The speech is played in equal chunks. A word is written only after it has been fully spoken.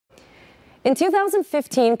In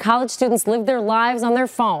 2015, college students lived their lives on their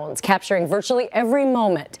phones, capturing virtually every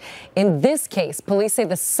moment. In this case, police say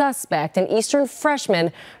the suspect, an Eastern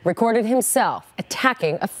freshman, recorded himself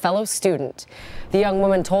attacking a fellow student. The young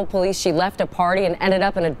woman told police she left a party and ended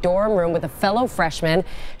up in a dorm room with a fellow freshman.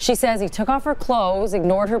 She says he took off her clothes,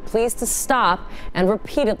 ignored her pleas to stop, and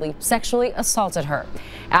repeatedly sexually assaulted her.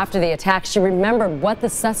 After the attack, she remembered what the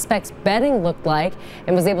suspect's bedding looked like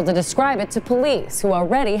and was able to describe it to police, who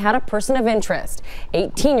already had a person of interest,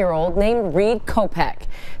 18-year-old named Reed Kopec.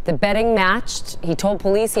 The bedding matched. He told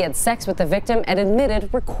police he had sex with the victim and admitted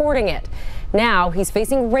recording it. Now he's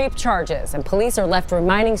facing rape charges, and police are left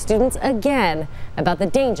reminding students again about the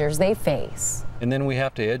dangers they face. And then we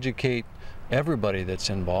have to educate everybody that's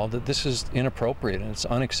involved that this is inappropriate and it's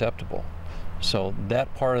unacceptable. So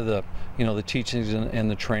that part of the, the teachings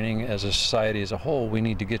and the training as a society as a whole, we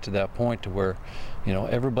need to get to that point to where,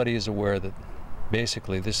 everybody is aware that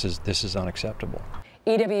basically this is unacceptable.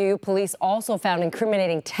 EWU police also found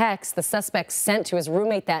incriminating texts the suspect sent to his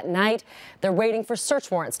roommate that night. They're waiting for search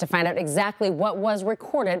warrants to find out exactly what was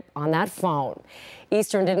recorded on that phone.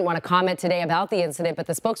 Eastern didn't want to comment today about the incident, but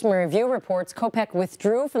the spokesman review reports Kopec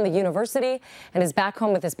withdrew from the university and is back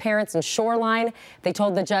home with his parents in Shoreline. They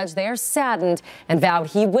told the judge they are saddened and vowed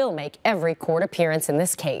he will make every court appearance in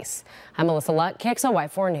this case. I'm Melissa Luck,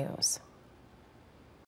 KXLY4 News.